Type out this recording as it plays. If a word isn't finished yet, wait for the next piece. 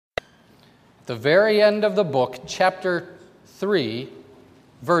the very end of the book, chapter 3,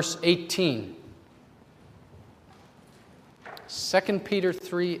 verse 18. 2 Peter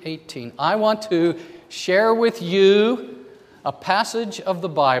 3:18. I want to share with you a passage of the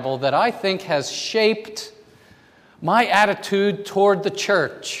Bible that I think has shaped my attitude toward the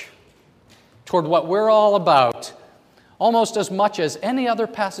church, toward what we're all about, almost as much as any other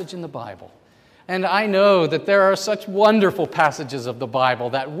passage in the Bible. And I know that there are such wonderful passages of the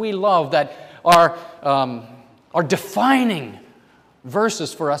Bible that we love, that are defining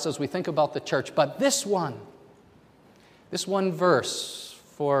verses for us as we think about the church. But this one verse,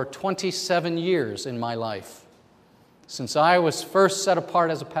 for 27 years in my life, since I was first set apart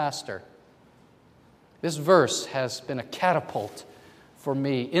as a pastor, this verse has been a catapult for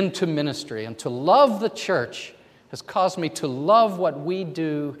me into ministry. And to love the church has caused me to love what we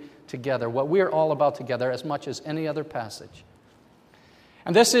do together, what we're all about together, as much as any other passage.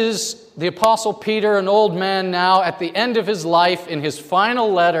 And this is the Apostle Peter, an old man now, at the end of his life, in his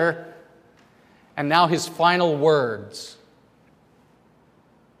final letter, and now his final words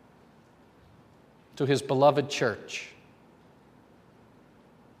to his beloved church.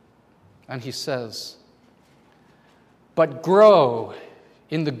 And he says, "But grow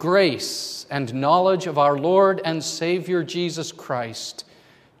in the grace and knowledge of our Lord and Savior Jesus Christ.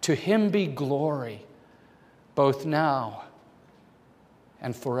 To Him be glory, both now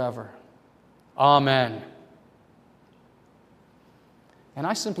and forever. Amen." And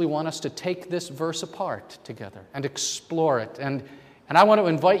I simply want us to take this verse apart together and explore it. And I want to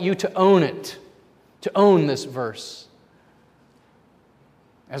invite you to own it, to own this verse.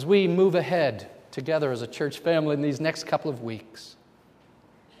 As we move ahead together as a church family in these next couple of weeks.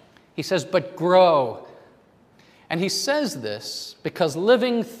 He says, "But grow." And he says this because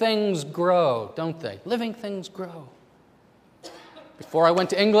living things grow, don't they? Living things grow. Before I went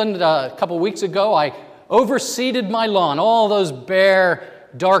to England a couple weeks ago, I overseeded my lawn, all those bare,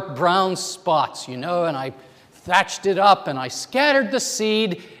 dark brown spots, and I thatched it up, and I scattered the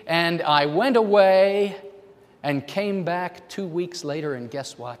seed, and I went away and came back 2 weeks later, and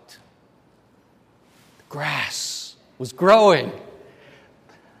guess what? The grass was growing.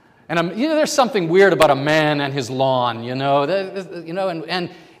 And there's something weird about a man and his lawn, and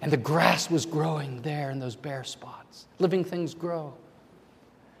the grass was growing there in those bare spots. Living things grow.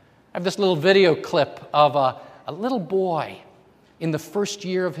 I have this little video clip of a little boy in the first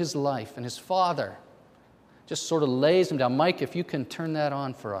year of his life, and his father just sort of lays him down. Mike, if you can turn that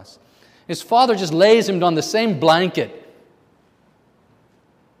on for us. His father just lays him on the same blanket.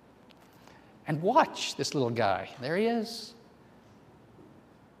 And watch this little guy. There he is.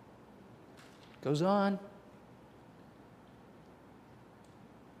 Goes on.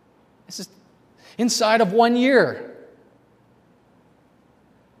 This is inside of 1 year.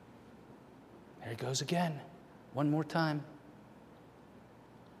 There he goes again. One more time.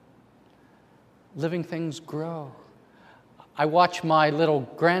 Living things grow. I watch my little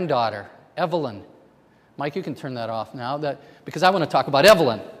granddaughter, Evelyn. Mike, you can turn that off now, because I want to talk about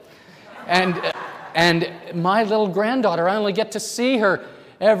Evelyn. And my little granddaughter, I only get to see her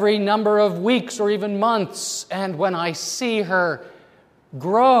every number of weeks or even months. And when I see her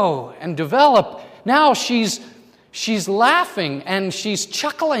grow and develop, now she's laughing and she's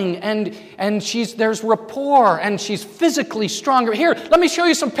chuckling and there's rapport and she's physically stronger. Here, let me show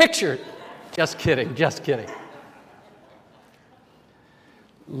you some pictures. Just kidding.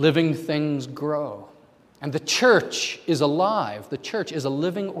 Living things grow. And the church is alive. The church is a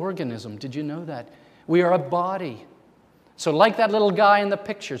living organism. Did you know that? We are a body. So like that little guy in the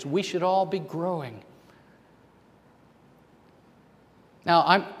pictures, we should all be growing. Now,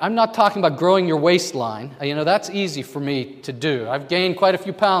 I'm not talking about growing your waistline. That's easy for me to do. I've gained quite a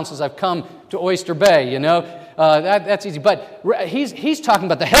few pounds since I've come to Oyster Bay, That's easy. But he's talking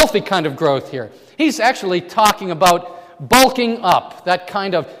about the healthy kind of growth here. He's actually talking about bulking up, that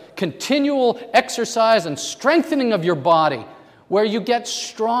kind of continual exercise and strengthening of your body, where you get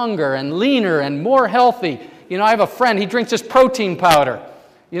stronger and leaner and more healthy. I have a friend, he drinks this protein powder,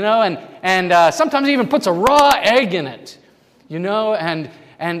 and sometimes he even puts a raw egg in it,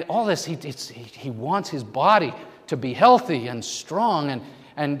 and all this, he wants his body to be healthy and strong,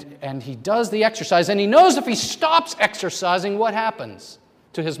 and he does the exercise, and he knows if he stops exercising, what happens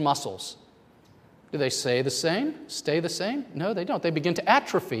to his muscles? Do they stay the same? No, they don't. They begin to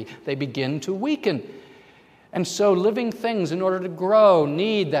atrophy. They begin to weaken. And so living things, in order to grow,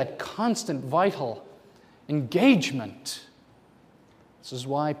 need that constant vital engagement. This is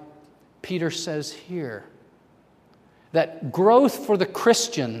why Peter says here that growth for the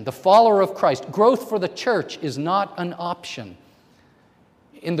Christian, the follower of Christ, growth for the church is not an option.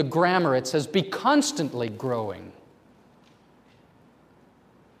 in the grammar it says, be constantly growing.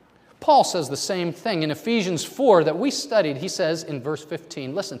 Paul says the same thing in Ephesians 4 that we studied. He says in verse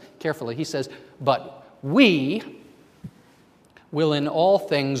 15, listen carefully, he says, but we will in all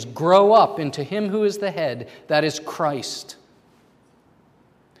things grow up into him who is the head, that is Christ.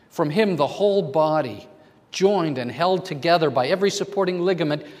 From him the whole body, joined and held together by every supporting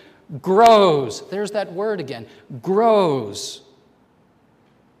ligament, grows, there's that word again, grows,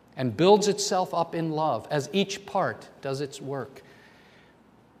 and builds itself up in love as each part does its work.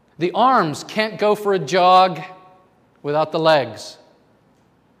 The arms can't go for a jog without the legs.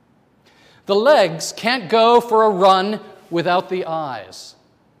 The legs can't go for a run without the eyes.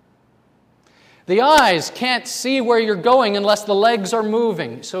 The eyes can't see where you're going unless the legs are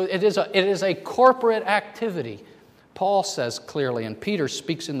moving. So it is a corporate activity. Paul says clearly, and Peter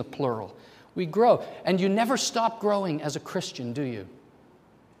speaks in the plural. We grow. And you never stop growing as a Christian, do you?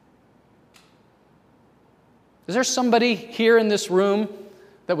 Is there somebody here in this room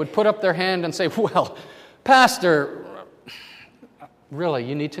that would put up their hand and say, well, Pastor, really,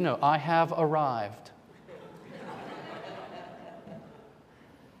 you need to know, I have arrived.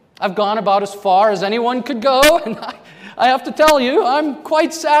 I've gone about as far as anyone could go, and I have to tell you, I'm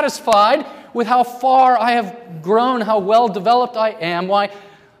quite satisfied with how far I have grown, how well developed I am. Why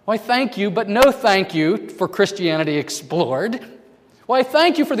thank you, but no thank you for Christianity Explored. Why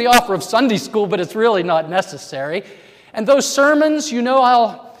thank you for the offer of Sunday school, but it's really not necessary. And those sermons, you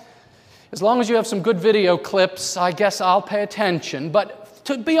know, as long as you have some good video clips, I guess I'll pay attention. But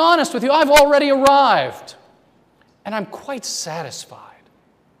to be honest with you, I've already arrived, and I'm quite satisfied.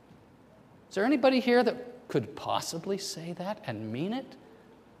 Is there anybody here that could possibly say that and mean it?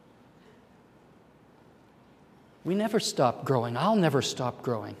 We never stop growing. I'll never stop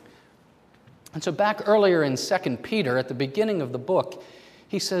growing. And so back earlier in 2 Peter, at the beginning of the book,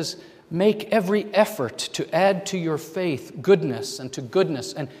 he says, make every effort to add to your faith goodness, and to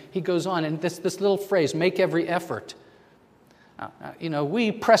goodness. And he goes on, and this little phrase, make every effort.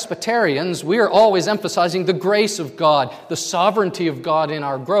 We Presbyterians, we are always emphasizing the grace of God, the sovereignty of God in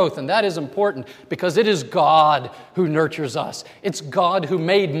our growth, and that is important because it is God who nurtures us. It's God who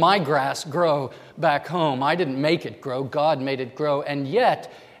made my grass grow back home. I didn't make it grow, God made it grow, and yet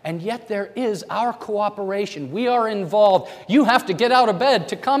there is our cooperation. We are involved. You have to get out of bed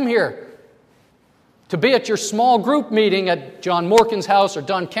to come here, to be at your small group meeting at John Morkin's house or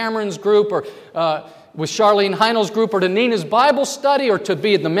Don Cameron's group or with Charlene Heinel's group or to Nina's Bible study or to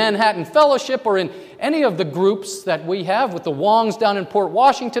be at the Manhattan Fellowship or in any of the groups that we have with the Wongs down in Port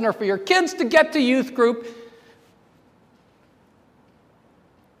Washington or for your kids to get to youth group.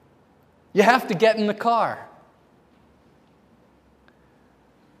 You have to get in the car.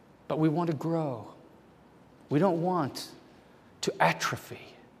 But we want to grow. We don't want to atrophy.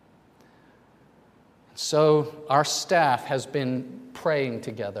 So our staff has been praying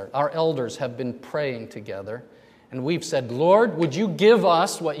together. Our elders have been praying together. And we've said, Lord, would you give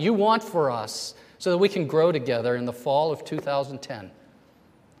us what you want for us so that we can grow together in the fall of 2010?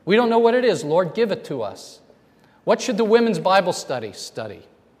 We don't know what it is. Lord, give it to us. What should the women's Bible study?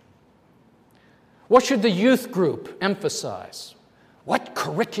 What should the youth group emphasize? What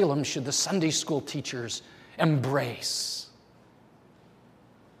curriculum should the Sunday school teachers embrace?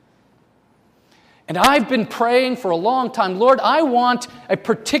 And I've been praying for a long time, Lord, I want a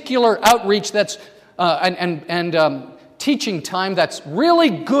particular outreach that's teaching time that's really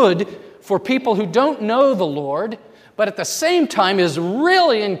good for people who don't know the Lord, but at the same time is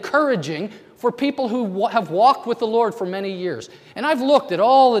really encouraging for people who have walked with the Lord for many years. And I've looked at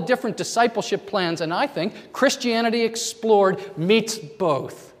all the different discipleship plans, and I think Christianity Explored meets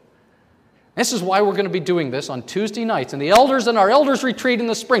both. This is why we're going to be doing this on Tuesday nights. And the elders in our elders retreat in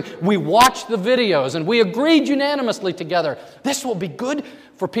the spring, we watched the videos and we agreed unanimously together. This will be good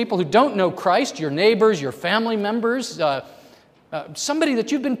for people who don't know Christ, your neighbors, your family members, somebody that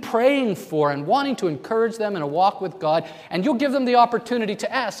you've been praying for and wanting to encourage them in a walk with God. And you'll give them the opportunity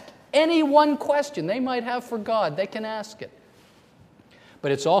to ask any one question they might have for God. They can ask it.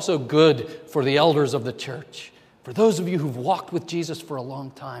 But it's also good for the elders of the church, for those of you who've walked with Jesus for a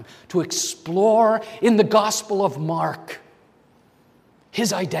long time, to explore in the Gospel of Mark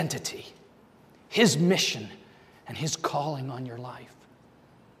His identity, His mission, and His calling on your life.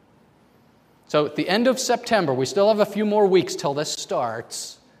 So at the end of September, we still have a few more weeks till this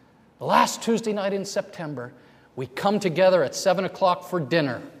starts. The last Tuesday night in September, we come together at 7 o'clock for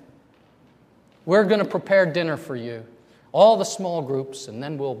dinner. We're going to prepare dinner for you, all the small groups, and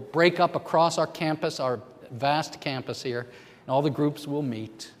then we'll break up across our campus, our vast campus here, and all the groups will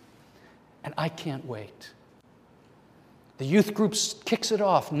meet. And I can't wait. The youth group kicks it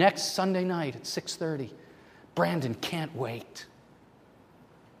off next Sunday night at 6:30. Brandon can't wait.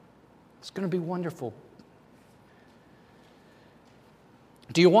 It's going to be wonderful.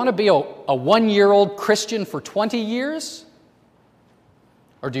 Do you want to be a one-year-old Christian for 20 years?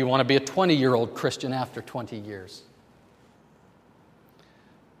 Or do you want to be a 20-year-old Christian after 20 years?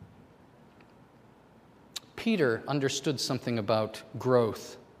 Peter understood something about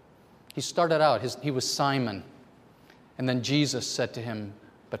growth. He started out, he was Simon. And then Jesus said to him,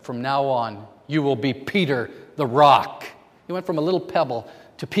 but from now on, you will be Peter the rock. He went from a little pebble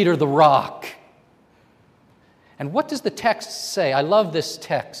to Peter the rock. And what does the text say? I love this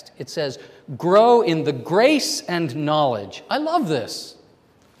text. It says, grow in the grace and knowledge. I love this.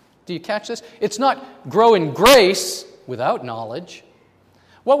 Do you catch this? It's not grow in grace without knowledge.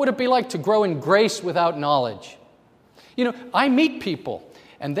 What would it be like to grow in grace without knowledge? You know, I meet people,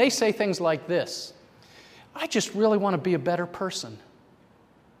 and they say things like this. I just really want to be a better person.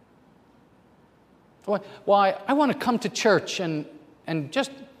 Why, I want to come to church and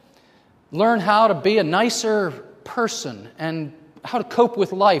just learn how to be a nicer person and how to cope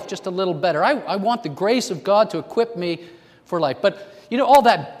with life just a little better. I want the grace of God to equip me for life. But, you know, all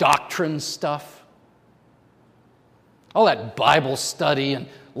that doctrine stuff, all that Bible study and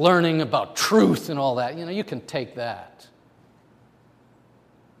learning about truth and all that, you know, you can take that.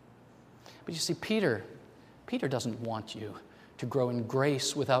 But you see, Peter doesn't want you to grow in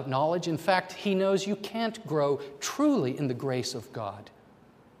grace without knowledge. In fact, he knows you can't grow truly in the grace of God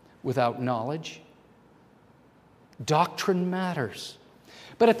without knowledge. Doctrine matters.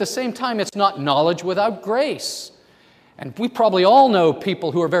 But at the same time, it's not knowledge without grace. And we probably all know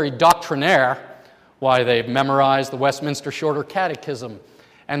people who are very doctrinaire. Why, they've memorized the Westminster Shorter Catechism,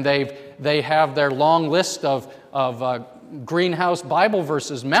 and they have their long list of Greenhouse Bible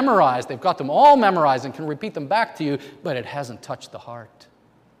verses memorized. They've got them all memorized and can repeat them back to you, but it hasn't touched the heart.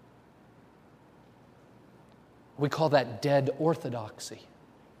 We call that dead orthodoxy.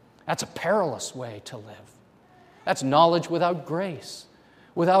 That's a perilous way to live. That's knowledge without grace,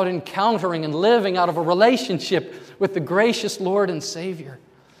 without encountering and living out of a relationship with the gracious Lord and Savior.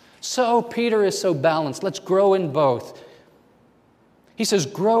 So Peter is so balanced. Let's grow in both. He says,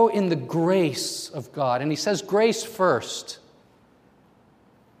 grow in the grace of God. And he says grace first.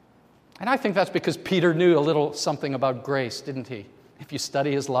 And I think that's because Peter knew a little something about grace, didn't he? If you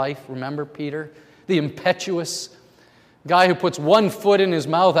study his life, remember Peter? The impetuous guy who puts one foot in his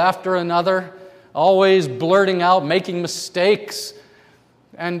mouth after another, always blurting out, making mistakes.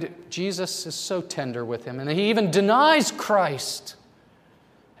 And Jesus is so tender with him. And he even denies Christ.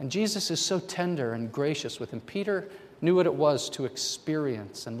 And Jesus is so tender and gracious with him. Peter knew what it was to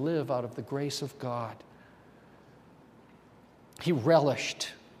experience and live out of the grace of God. He relished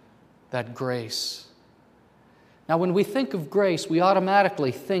that grace. Now, when we think of grace, we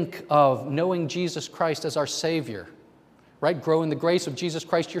automatically think of knowing Jesus Christ as our Savior, right? Grow in the grace of Jesus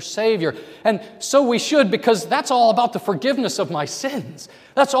Christ, your Savior. And so we should, because that's all about the forgiveness of my sins.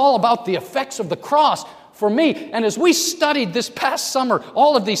 That's all about the effects of the cross for me. And as we studied this past summer,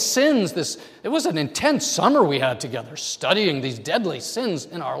 all of these sins, it was an intense summer we had together, studying these deadly sins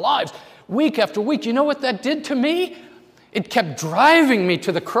in our lives, week after week. You know what that did to me? It kept driving me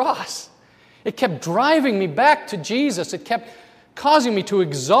to the cross. It kept driving me back to Jesus. It kept causing me to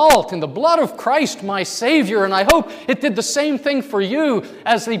exalt in the blood of Christ, my Savior. And I hope it did the same thing for you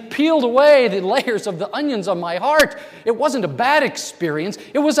as He peeled away the layers of the onions on my heart. It wasn't a bad experience.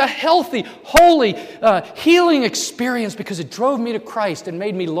 It was a healthy, holy, healing experience because it drove me to Christ and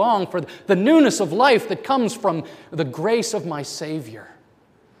made me long for the newness of life that comes from the grace of my Savior.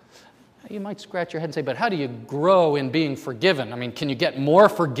 You might scratch your head and say, but how do you grow in being forgiven? I mean, can you get more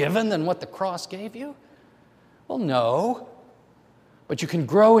forgiven than what the cross gave you? Well, no. But you can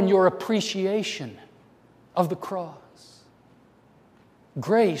grow in your appreciation of the cross.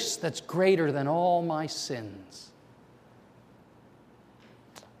 Grace that's greater than all my sins.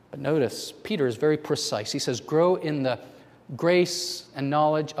 But notice, Peter is very precise. He says, grow in the grace and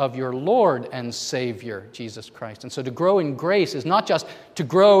knowledge of your Lord and Savior, Jesus Christ. And so to grow in grace is not just to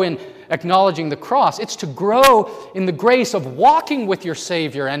grow in acknowledging the cross. It's to grow in the grace of walking with your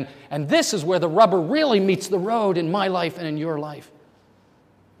Savior. And this is where the rubber really meets the road in my life and in your life.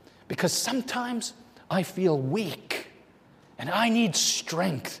 Because sometimes I feel weak and I need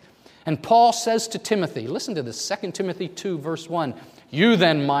strength. And Paul says to Timothy, listen to this, 2 Timothy 2, verse 1, you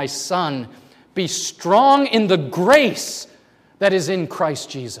then, my son, be strong in the grace that is in Christ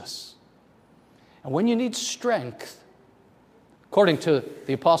Jesus. And when you need strength, according to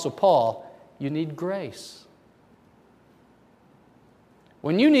the Apostle Paul, you need grace.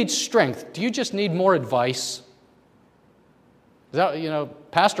 When you need strength, do you just need more advice?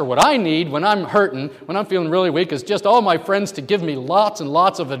 Pastor, what I need when I'm hurting, when I'm feeling really weak, is just all my friends to give me lots and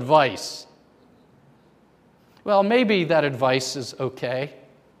lots of advice. Well, maybe that advice is okay.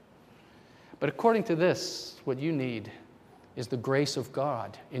 But according to this, what you need is the grace of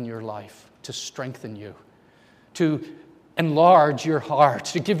God in your life to strengthen you, to enlarge your heart,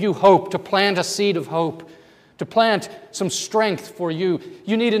 to give you hope, to plant a seed of hope, to plant some strength for you.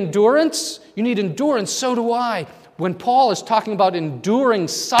 You need endurance? You need endurance, so do I. When Paul is talking about enduring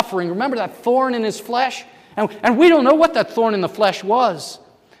suffering, remember that thorn in his flesh? And we don't know what that thorn in the flesh was,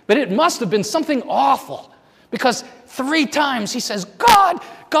 but it must have been something awful, because 3 times he says,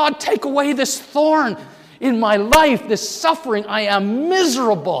 God, take away this thorn in my life, this suffering. I am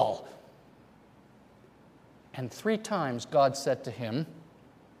miserable. And 3 times God said to him,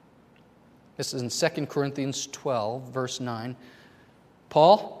 this is in 2 Corinthians 12, verse 9,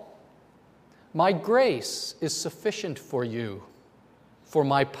 Paul, my grace is sufficient for you, for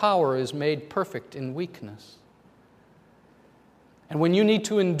my power is made perfect in weakness. And when you need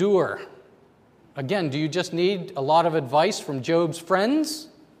to endure, again, do you just need a lot of advice from Job's friends?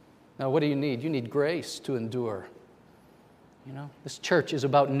 No, what do you need? You need grace to endure. This church is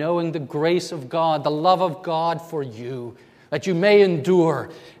about knowing the grace of God, the love of God for you, that you may endure,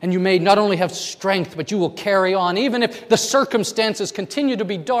 and you may not only have strength, but you will carry on. Even if the circumstances continue to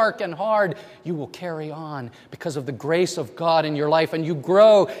be dark and hard, you will carry on because of the grace of God in your life, and you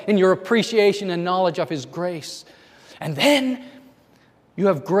grow in your appreciation and knowledge of His grace. And then you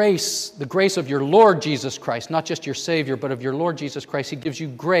have grace, the grace of your Lord Jesus Christ, not just your Savior, but of your Lord Jesus Christ. He gives you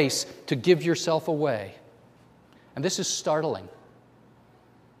grace to give yourself away. And this is startling.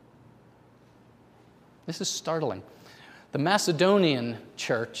 This is startling. The Macedonian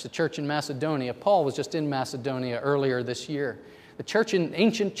church, the church in Macedonia, Paul was just in Macedonia earlier this year. The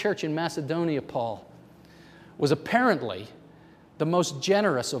ancient church in Macedonia, Paul, was apparently the most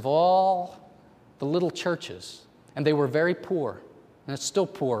generous of all the little churches. And they were very poor. And it's still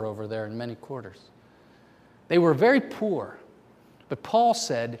poor over there in many quarters. They were very poor. But Paul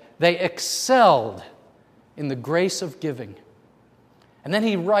said they excelled in the grace of giving. And then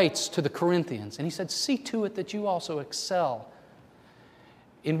he writes to the Corinthians, and he said, see to it that you also excel.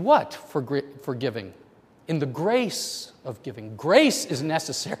 In what for giving? In the grace of giving. Grace is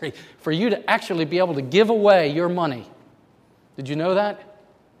necessary for you to actually be able to give away your money. Did you know that?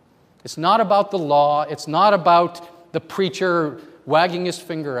 It's not about the law. It's not about the preacher wagging his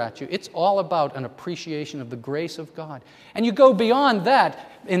finger at you. It's all about an appreciation of the grace of God. And you go beyond that.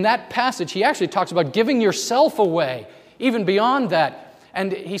 In that passage, he actually talks about giving yourself away, even beyond that.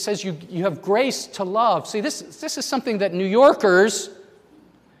 And he says you have grace to love. See, this is something that New Yorkers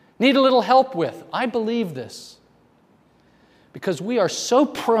need a little help with. I believe this because we are so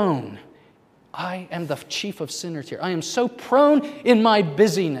prone. I am the chief of sinners here. I am so prone in my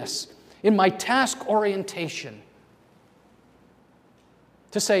busyness, in my task orientation,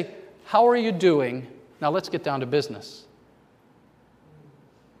 to say, how are you doing? Now let's get down to business.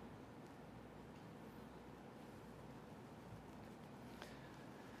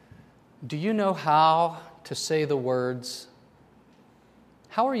 Do you know how to say the words,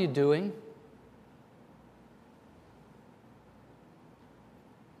 how are you doing?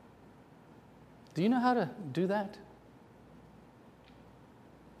 Do you know how to do that?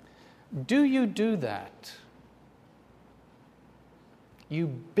 Do you do that? You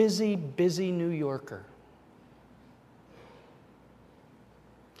busy, busy New Yorker.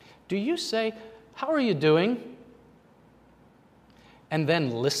 Do you say, how are you doing? And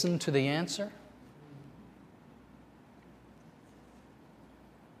then listen to the answer?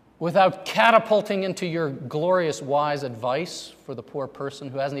 Without catapulting into your glorious, wise advice for the poor person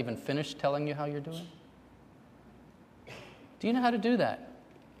who hasn't even finished telling you how you're doing? Do you know how to do that?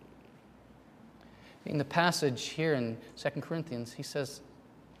 In the passage here in 2 Corinthians, he says,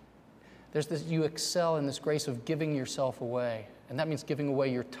 there's this, you excel in this grace of giving yourself away. And that means giving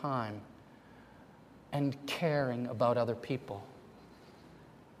away your time and caring about other people.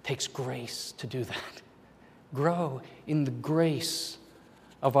 It takes grace to do that. Grow in the grace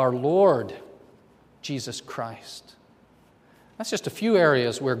of our Lord Jesus Christ. That's just a few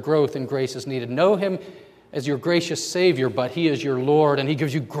areas where growth in grace is needed. Know Him as your gracious Savior, but He is your Lord, and He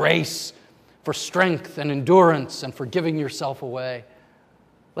gives you grace for strength and endurance and for giving yourself away.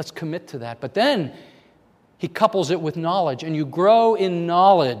 Let's commit to that. But then He couples it with knowledge, and you grow in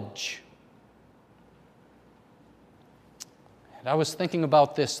knowledge. And I was thinking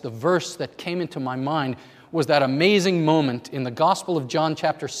about this. The verse that came into my mind was that amazing moment in the Gospel of John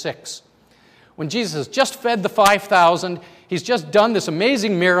chapter 6. When Jesus has just fed the 5,000, He's just done this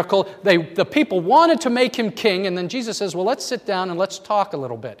amazing miracle. The people wanted to make him king, and then Jesus says, well, let's sit down and let's talk a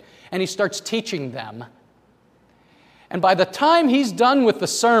little bit. And he starts teaching them. And by the time he's done with the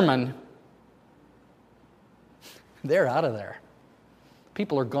sermon, they're out of there.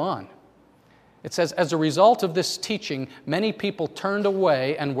 People are gone. It says, as a result of this teaching, many people turned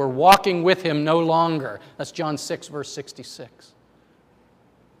away and were walking with him no longer. That's John 6, verse 66.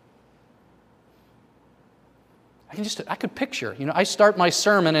 I could picture, I start my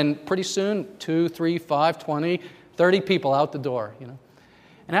sermon and pretty soon 2, 3, 5, 20, 30 people out the door, And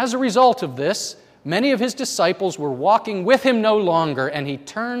as a result of this, many of his disciples were walking with him no longer, and he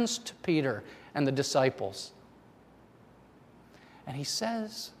turns to Peter and the disciples. And he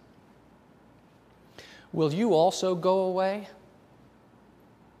says, will you also go away?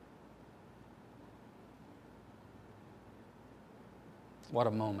 What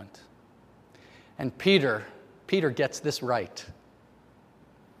a moment. And Peter gets this right.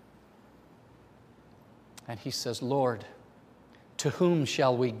 And he says, Lord, to whom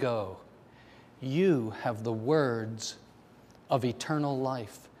shall we go? You have the words of eternal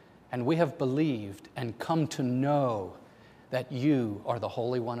life, and we have believed and come to know that you are the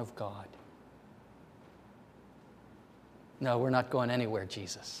Holy One of God. No, we're not going anywhere,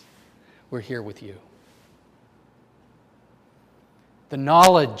 Jesus. We're here with you. The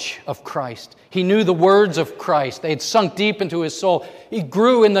knowledge of Christ. He knew the words of Christ. They had sunk deep into his soul. He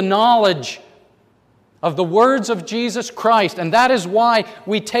grew in the knowledge of the words of Jesus Christ. And that is why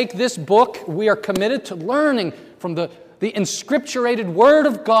we take this book. We are committed to learning from the inscripturated Word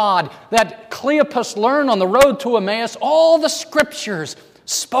of God that Cleopas learned on the road to Emmaus. All the Scriptures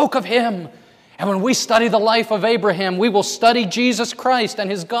spoke of him. And when we study the life of Abraham, we will study Jesus Christ and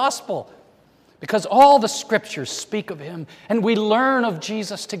his gospel. Because all the Scriptures speak of him, and we learn of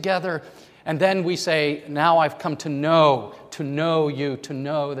Jesus together. And then we say, now I've come to know you, to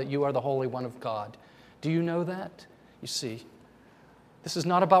know that you are the Holy One of God. Do you know that? You see, this is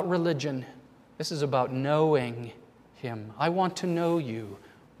not about religion. This is about knowing him. I want to know you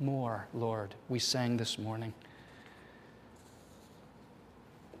more, Lord, we sang this morning.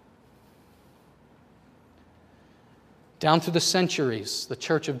 Down through the centuries, the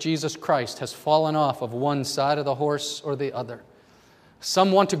Church of Jesus Christ has fallen off of one side of the horse or the other.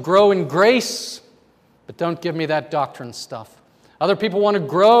 Some want to grow in grace, but don't give me that doctrine stuff. Other people want to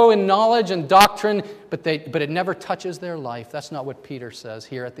grow in knowledge and doctrine, but it never touches their life. That's not what Peter says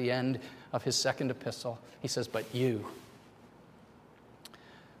here at the end of his second epistle. He says, but you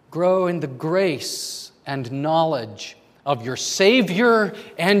grow in the grace and knowledge of your Savior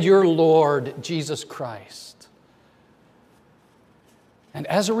and your Lord, Jesus Christ. And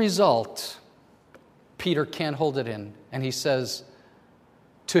as a result, Peter can't hold it in. And he says,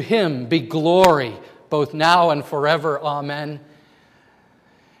 to him be glory, both now and forever. Amen.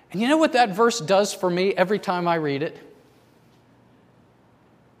 And you know what that verse does for me every time I read it?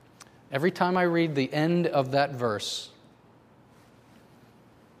 Every time I read the end of that verse,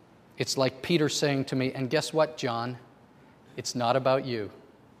 it's like Peter saying to me, and guess what, John? It's not about you.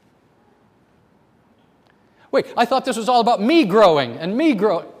 Wait, I thought this was all about me growing and me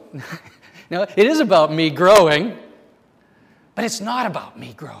growing. No, it is about me growing, but it's not about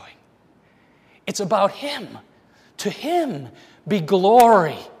me growing. It's about him. To him be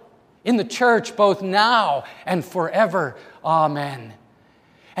glory in the church both now and forever. Amen.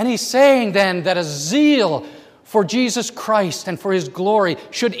 And he's saying then that a zeal for Jesus Christ and for his glory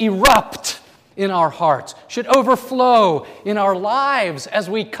should erupt in our hearts, should overflow in our lives as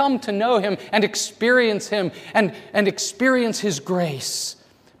we come to know him and experience him and experience his grace.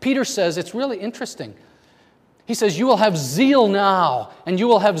 Peter says, it's really interesting. He says, you will have zeal now and you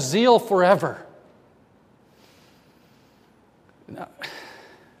will have zeal forever. Now,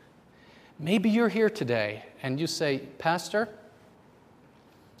 maybe you're here today and you say, Pastor,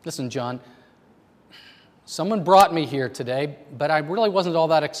 listen, John, someone brought me here today, but I really wasn't all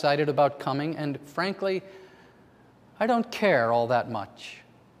that excited about coming, and frankly, I don't care all that much.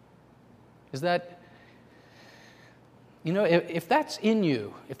 Is that, if that's in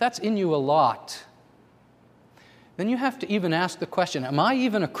you a lot, then you have to even ask the question, am I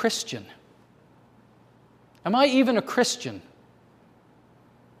even a Christian? Am I even a Christian?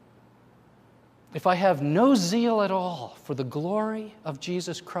 If I have no zeal at all for the glory of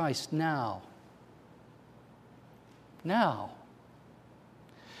Jesus Christ now.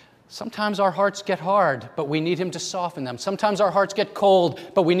 Sometimes our hearts get hard, but we need him to soften them. Sometimes our hearts get cold,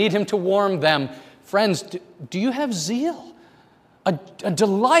 but we need him to warm them. Friends, do you have zeal? A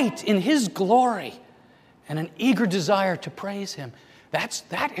delight in his glory and an eager desire to praise him.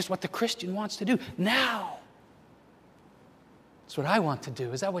 That is what the Christian wants to do now. That's what I want to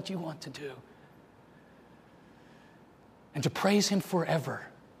do. Is that what you want to do? And to praise Him forever.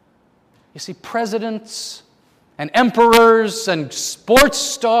 You see, presidents and emperors and sports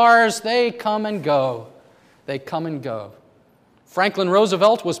stars, they come and go. They come and go. Franklin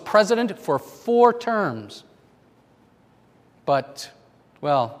Roosevelt was president for 4 terms. But,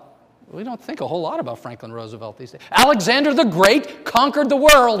 well, we don't think a whole lot about Franklin Roosevelt these days. Alexander the Great conquered the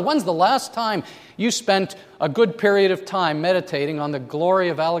world. When's the last time you spent a good period of time meditating on the glory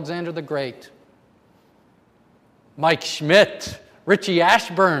of Alexander the Great? Mike Schmidt, Richie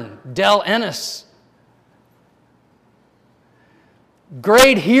Ashburn, Del Ennis.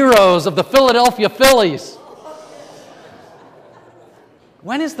 Great heroes of the Philadelphia Phillies.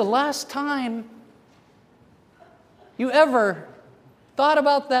 When is the last time you ever thought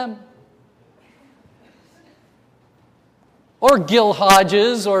about them? Or Gil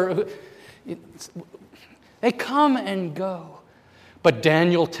Hodges, or they come and go. But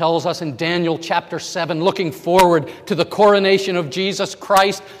Daniel tells us in Daniel chapter 7, looking forward to the coronation of Jesus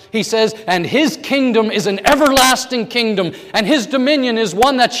Christ, he says, "And His kingdom is an everlasting kingdom, and His dominion is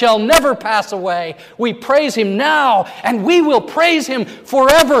one that shall never pass away." We praise Him now, and we will praise Him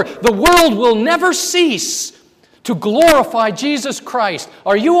forever. The world will never cease to glorify Jesus Christ.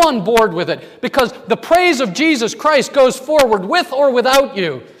 Are you on board with it? Because the praise of Jesus Christ goes forward with or without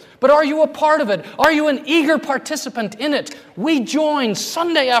you. But are you a part of it? Are you an eager participant in it? We join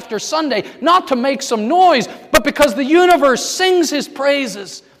Sunday after Sunday, not to make some noise, but because the universe sings His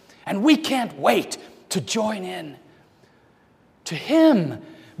praises, and we can't wait to join in. To Him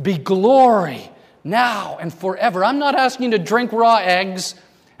be glory now and forever. I'm not asking you to drink raw eggs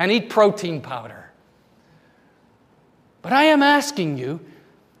and eat protein powder. But I am asking you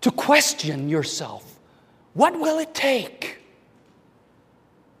to question yourself. What will it take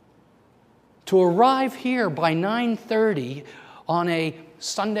to arrive here by 9:30 on a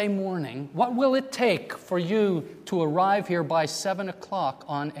Sunday morning? What will it take for you to arrive here by 7 o'clock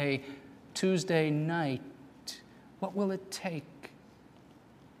on a Tuesday night? What will it take?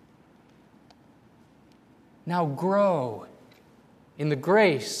 Now grow in the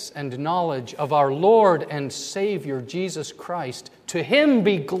grace and knowledge of our Lord and Savior Jesus Christ. To Him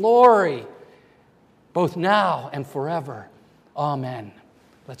be glory, both now and forever. Amen.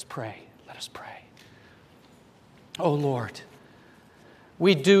 Let's pray. Let us pray. Oh Lord,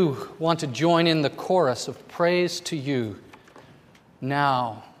 we do want to join in the chorus of praise to You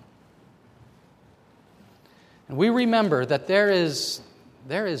now. And we remember that there is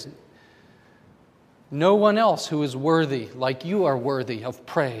no one else who is worthy like You are worthy of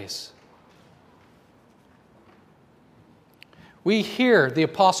praise. We hear the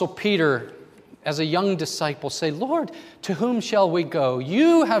Apostle Peter, as a young disciple, say, "Lord, to whom shall we go?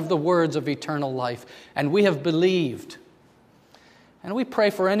 You have the words of eternal life, and we have believed." And we pray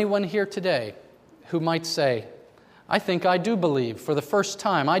for anyone here today who might say, "I think I do believe for the first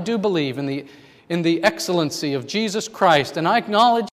time. I do believe in the excellency of Jesus Christ, and I acknowledge